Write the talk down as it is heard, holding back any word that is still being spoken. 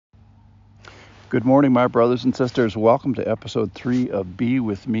Good morning, my brothers and sisters. Welcome to episode 3 of Be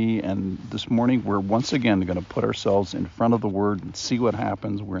With Me. And this morning, we're once again going to put ourselves in front of the Word and see what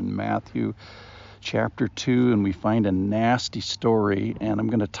happens. We're in Matthew chapter 2, and we find a nasty story. And I'm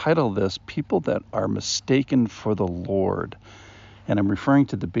going to title this, People That Are Mistaken for the Lord. And I'm referring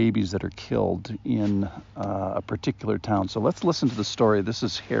to the babies that are killed in a particular town. So let's listen to the story. This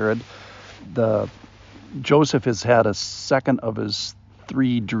is Herod. Joseph has had a second of his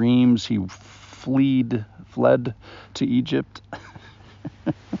 3 dreams. He fled to Egypt,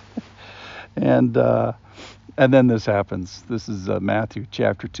 and then this happens. This is Matthew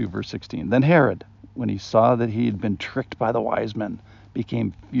chapter 2, verse 16. Then Herod, when he saw that he had been tricked by the wise men,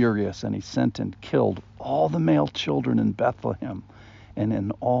 became furious, and he sent and killed all the male children in Bethlehem and in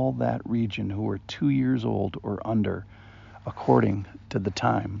all that region who were 2 years old or under, according to the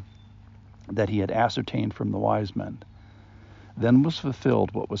time that he had ascertained from the wise men. Then was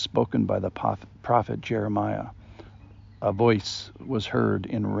fulfilled what was spoken by the prophet Jeremiah. A voice was heard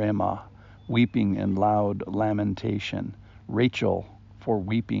in Ramah, weeping and loud lamentation, Rachel for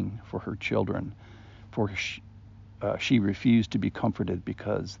weeping for her children, for she refused to be comforted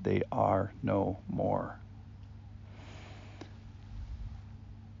because they are no more.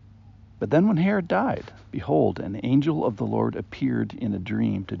 But then when Herod died, behold, an angel of the Lord appeared in a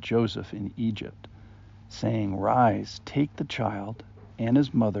dream to Joseph in Egypt, saying, Rise, take the child and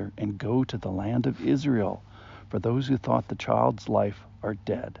his mother, and go to the land of Israel, for those who thought the child's life are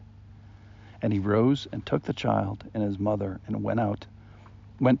dead. And he rose and took the child and his mother and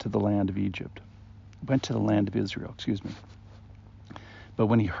went to the land of Israel. But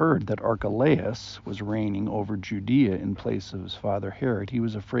when he heard that Archelaus was reigning over Judea in place of his father Herod, he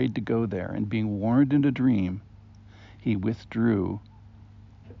was afraid to go there, and being warned in a dream, he withdrew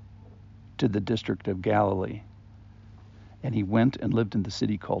to the district of Galilee. And he went and lived in the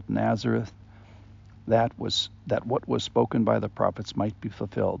city called Nazareth, that what was spoken by the prophets might be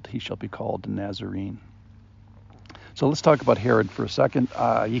fulfilled. He shall be called a Nazarene. So let's talk about Herod for a second.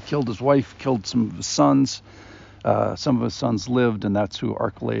 He killed his wife, killed some of his sons. Some of his sons lived, and that's who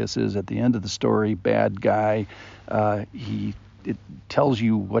Archelaus is at the end of the story. Bad guy. It tells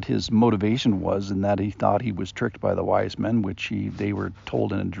you what his motivation was, in that he thought he was tricked by the wise men, which they were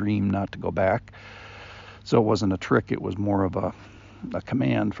told in a dream not to go back. So it wasn't a trick, it was more of a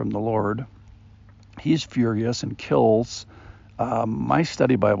command from the Lord. He's furious and kills. My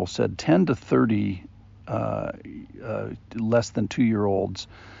study Bible said 10 to 30 less than 2-year-olds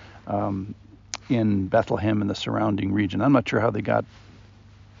in Bethlehem and the surrounding region. I'm not sure how they got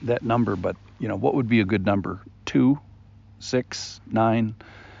that number, but what would be a good number? 2? 6, 9,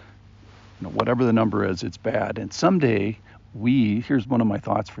 whatever the number is, it's bad. And someday here's one of my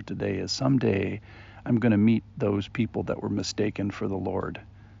thoughts for today, is someday I'm going to meet those people that were mistaken for the Lord.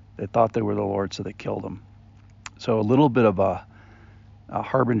 They thought they were the Lord, so they killed him. So a little bit of a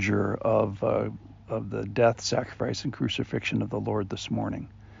harbinger of the death, sacrifice, and crucifixion of the Lord this morning.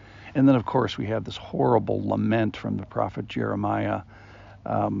 And then, of course, we have this horrible lament from the prophet Jeremiah,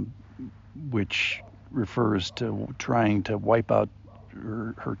 which refers to trying to wipe out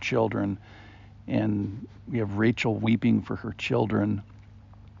her children. And we have Rachel weeping for her children,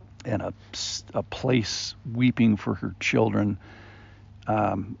 and a place weeping for her children.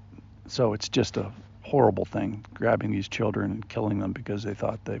 So it's just a horrible thing, grabbing these children and killing them because they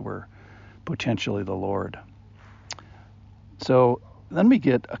thought they were potentially the Lord. So then we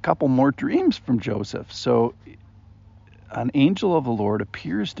get a couple more dreams from Joseph. So an angel of the Lord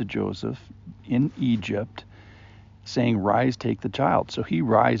appears to Joseph in Egypt, saying, Rise, take the child. So he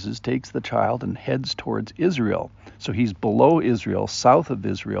rises, takes the child, and heads towards Israel. So he's below Israel, south of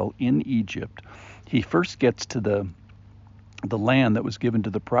Israel, in Egypt. He first gets to the land that was given to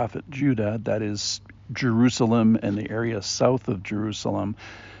the prophet Judah, that is Jerusalem and the area south of Jerusalem.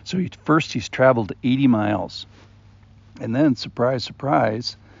 So he's traveled 80 miles. And then, surprise,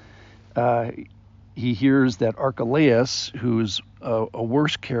 surprise, he hears that Archelaus, who's a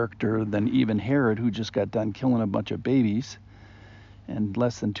worse character than even Herod, who just got done killing a bunch of babies and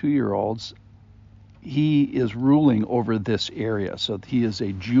less than 2-year-olds, he is ruling over this area. So he is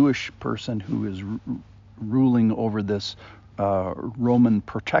a Jewish person who is ruling over this Roman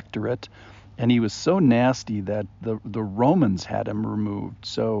protectorate, and he was so nasty that the Romans had him removed.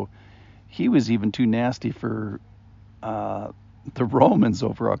 So he was even too nasty for the Romans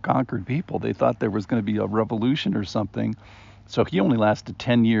over a conquered people. They thought there was going to be a revolution or something. So he only lasted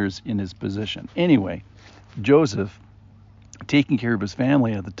 10 years in his position. Anyway, Joseph, taking care of his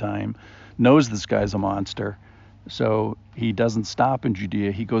family at the time, knows this guy's a monster. So he doesn't stop in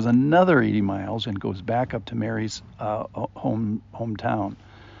Judea. He goes another 80 miles and goes back up to Mary's hometown.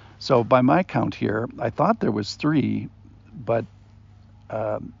 So by my count here, I thought there was three, but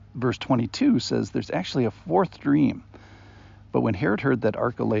verse 22 says there's actually a fourth dream. But when Joseph,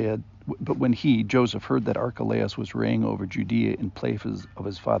 heard that Archelaus was reigning over Judea in place of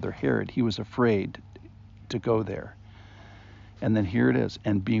his father Herod, he was afraid to go there. And then here it is.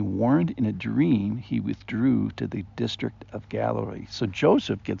 And being warned in a dream, he withdrew to the district of Galilee. So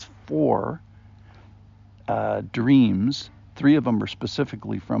Joseph gets four dreams. Three of them are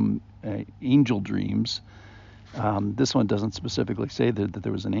specifically from angel dreams. This one doesn't specifically say that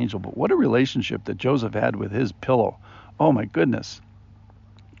there was an angel, but what a relationship that Joseph had with his pillow. Oh my goodness.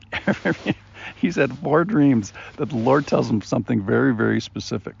 He's had four dreams that the Lord tells him something very, very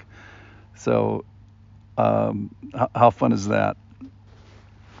specific. So how fun is that?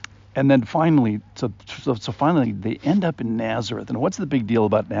 And then finally, so finally they end up in Nazareth. And what's the big deal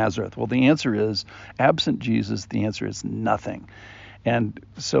about Nazareth? Well, the answer is, absent Jesus, the answer is nothing. And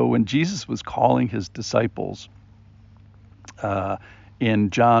so when Jesus was calling his disciples in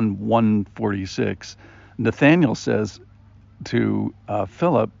John 1:46, Nathanael says to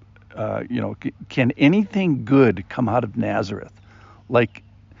Philip, can anything good come out of Nazareth? Like,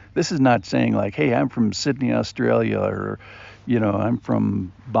 this is not saying like, hey, I'm from Sydney, Australia, or, I'm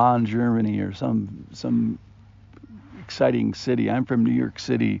from Bonn, Germany, or some exciting city. I'm from New York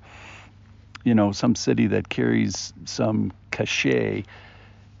City, some city that carries some cachet.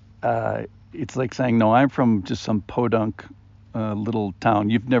 It's like saying, no, I'm from just some podunk little town.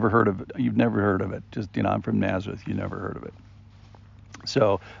 You've never heard of it. Just, I'm from Nazareth. You never heard of it.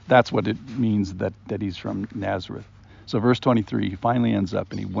 So that's what it means that he's from Nazareth. So verse 23, he finally ends up,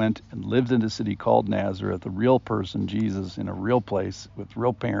 and he went and lived in a city called Nazareth, a real person, Jesus, in a real place with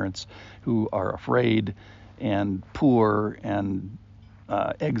real parents who are afraid and poor and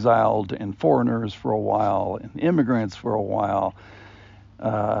exiled and foreigners for a while and immigrants for a while,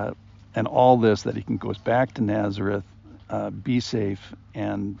 and all this, that he goes back to Nazareth, be safe,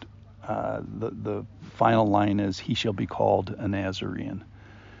 and the final line is, he shall be called a Nazarene.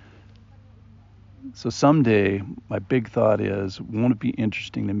 So someday, my big thought is, won't it be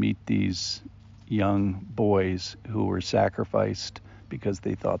interesting to meet these young boys who were sacrificed because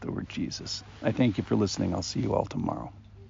they thought they were Jesus? I thank you for listening. I'll see you all tomorrow.